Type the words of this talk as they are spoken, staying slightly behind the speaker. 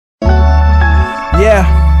Yeah,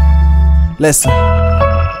 listen.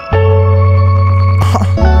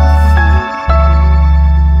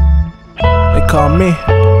 They call me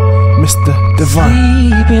Mr. Divine.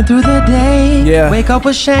 Sleeping through the day, Yeah. wake up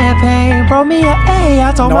with champagne, brought me an A.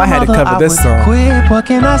 I told No, my I had to mother cover I this would song. quit. What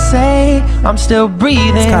can I say? I'm still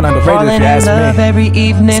breathing, kinda underrated falling if you in ask me. love every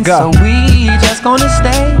evening. Let's go. So we just gonna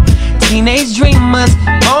stay teenage dreamers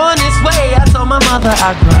on this way. I told my mother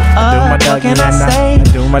I grew up. What can I say?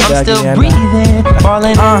 I'm still breathing,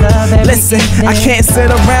 falling in love every listen, evening. I can't sit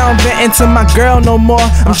around venting to my girl no more.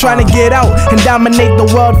 I'm trying to get out and dominate the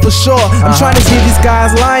world for sure. I'm trying to give these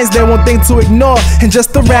guys lines they won't think to ignore. And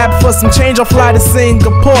just to rap for some change, I'll fly to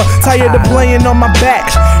Singapore. Tired of laying on my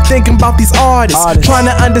back, thinking about these artists. Trying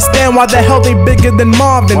to understand why the hell they bigger than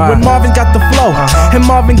Marvin. When Marvin got the flow and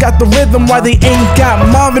Marvin got the rhythm, why they ain't got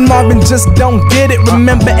Marvin. Marvin just don't get it.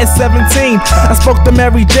 Remember at 17, I spoke to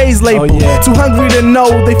Mary J's label. Too hungry to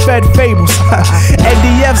know they fed fables.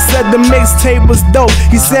 Eddie F said the mixtape was dope.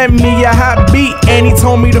 He sent me a hot beat and he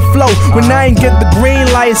told me to flow. When I ain't get the green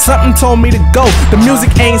light, something told me to go. The music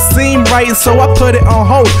ain't seem right, so I put it on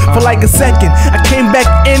hold for like a second. I came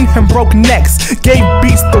back in and broke necks. Gave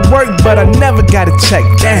beats to work, but I never got a check.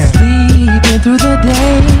 Damn. Sleeping through the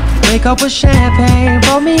day, wake up with champagne,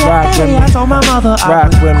 brought me a A. I told my mother I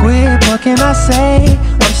would quit. What can I say?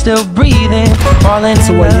 I'm still breathing, falling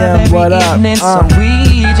in love every evening. So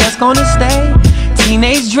we just gonna stay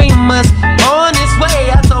teenage dreamers on this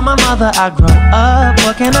way. I told my mother I grow up.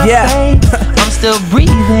 What can I say? I'm still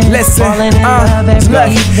breathing, falling in love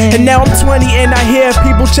every evening. And now I'm 20 and I hear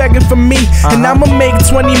people checking for me. And I'ma make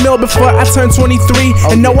 20 mil before I turn 23.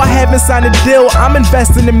 And no, I haven't signed a deal, I'm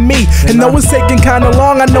investing in me. And though it's taking kinda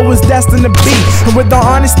long, I know it's destined to be. And with all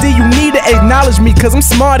honesty, you need to acknowledge me, cause I'm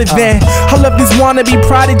smarter than all of these wannabe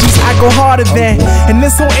prodigies, I go harder than. And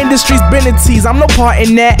this whole industry's been a tease, I'm no part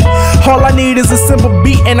in that. All I need is a simple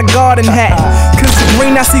beat and a garden hat. Cause the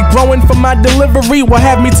green I see growing for my delivery will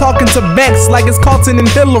have me talking to banks like it's Carlton and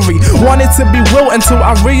Hillary. Wanted to be Will until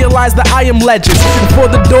I realized that I am legend. And for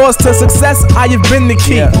the doors to success, I have been the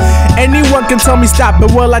key. Anyone can tell me stop,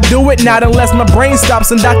 but will I do it? Not unless my brain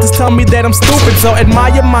stops and doctors tell me that I'm stupid. So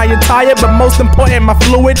admire my attire, but most important my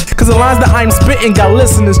fluid. Cause the lines that I'm spitting got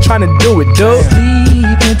listeners trying to do it, dude.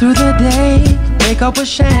 Sleeping through the day, wake up with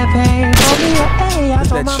champagne, brought me a A. I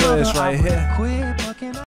told my mother I would quit.